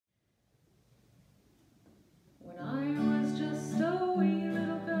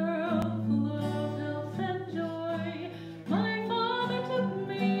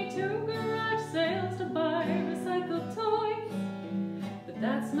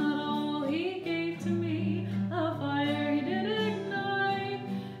not all he gave to me. A fire he did ignite.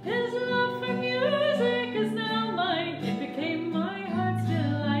 His love for music is now mine. It became my heart's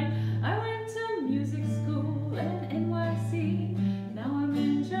delight. I went to music school in NYC. Now I'm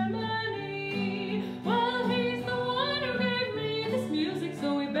in Germany. Well, he's the one who gave me this music,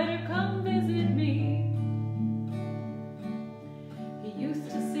 so he better come visit me. He used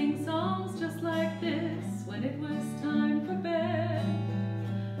to sing songs just like this when it was time for bed.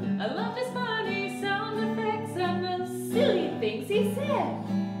 I loved his funny sound effects and the silly things he said.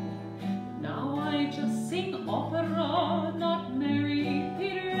 Now I just sing opera, not Mary,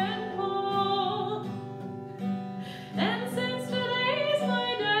 Peter and Paul. And since today's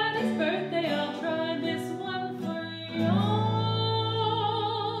my daddy's birthday, I'll try this one for y'all.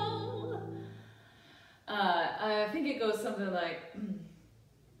 I think it goes something like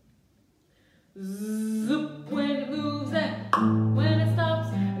zoop when it moves and when it stops,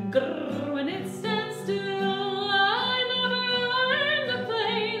 grrr when it stands still. I never learned to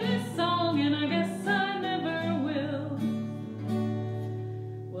play this song, and I guess I never will.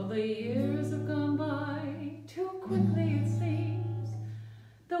 Well, the years have gone by too quickly, it seems,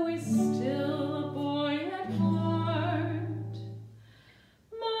 though he's still a boy at heart.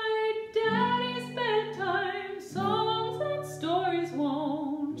 My daddy's bedtime songs and stories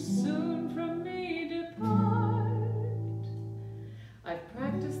won't soon from me depart. I've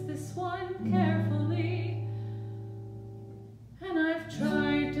practiced this one carefully, and I've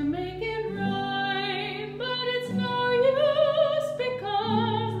tried to make it right, but it's no use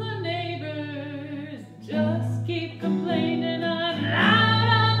because the neighbors just keep complaining. I'm loud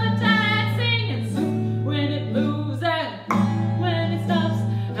all the time, singing zoom when it moves and when it stops,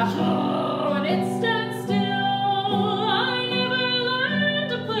 when it stands still. I never learned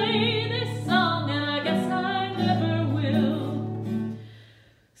to play this song, and I guess I never will.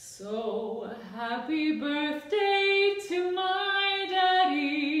 So happy birthday to my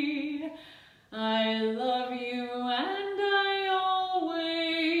daddy. I love you and I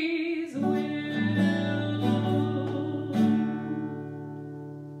always will.